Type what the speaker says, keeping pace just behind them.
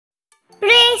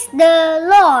Praise the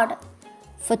Lord.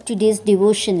 For today's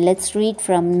devotion, let's read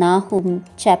from Nahum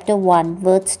chapter 1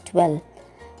 verse 12.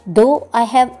 Though I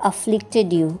have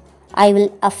afflicted you, I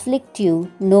will afflict you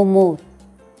no more.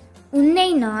 உன்னை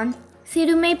நான்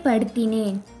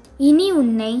சிறுமைப்படுத்தினேன், இனி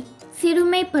உன்னை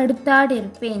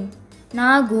சிறுமைப்படுத்தாதிருப்பேன்.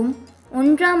 நாகும்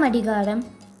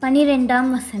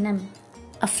 1:12.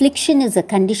 Affliction is a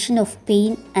condition of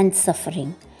pain and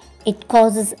suffering. It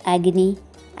causes agony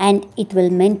and it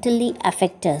will mentally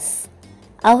affect us.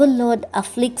 Our Lord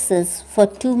afflicts us for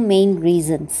two main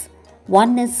reasons.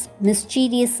 One is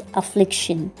mysterious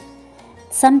affliction.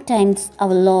 Sometimes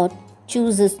our Lord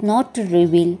chooses not to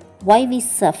reveal why we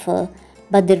suffer,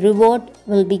 but the reward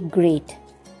will be great.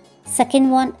 Second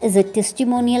one is a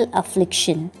testimonial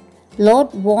affliction. Lord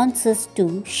wants us to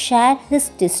share His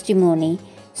testimony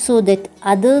so that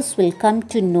others will come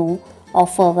to know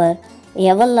of our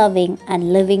ever-loving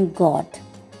and living God.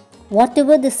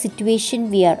 Whatever the situation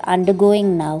we are undergoing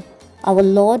now, our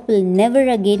Lord will never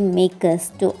again make us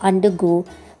to undergo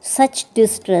such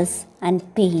distress and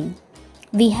pain.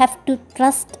 We have to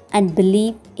trust and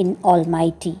believe in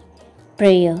Almighty.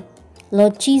 Prayer.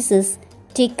 Lord Jesus,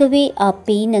 take away our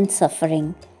pain and suffering.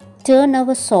 Turn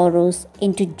our sorrows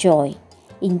into joy.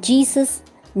 In Jesus'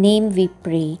 name we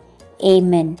pray.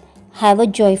 Amen. Have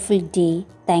a joyful day.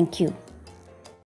 Thank you.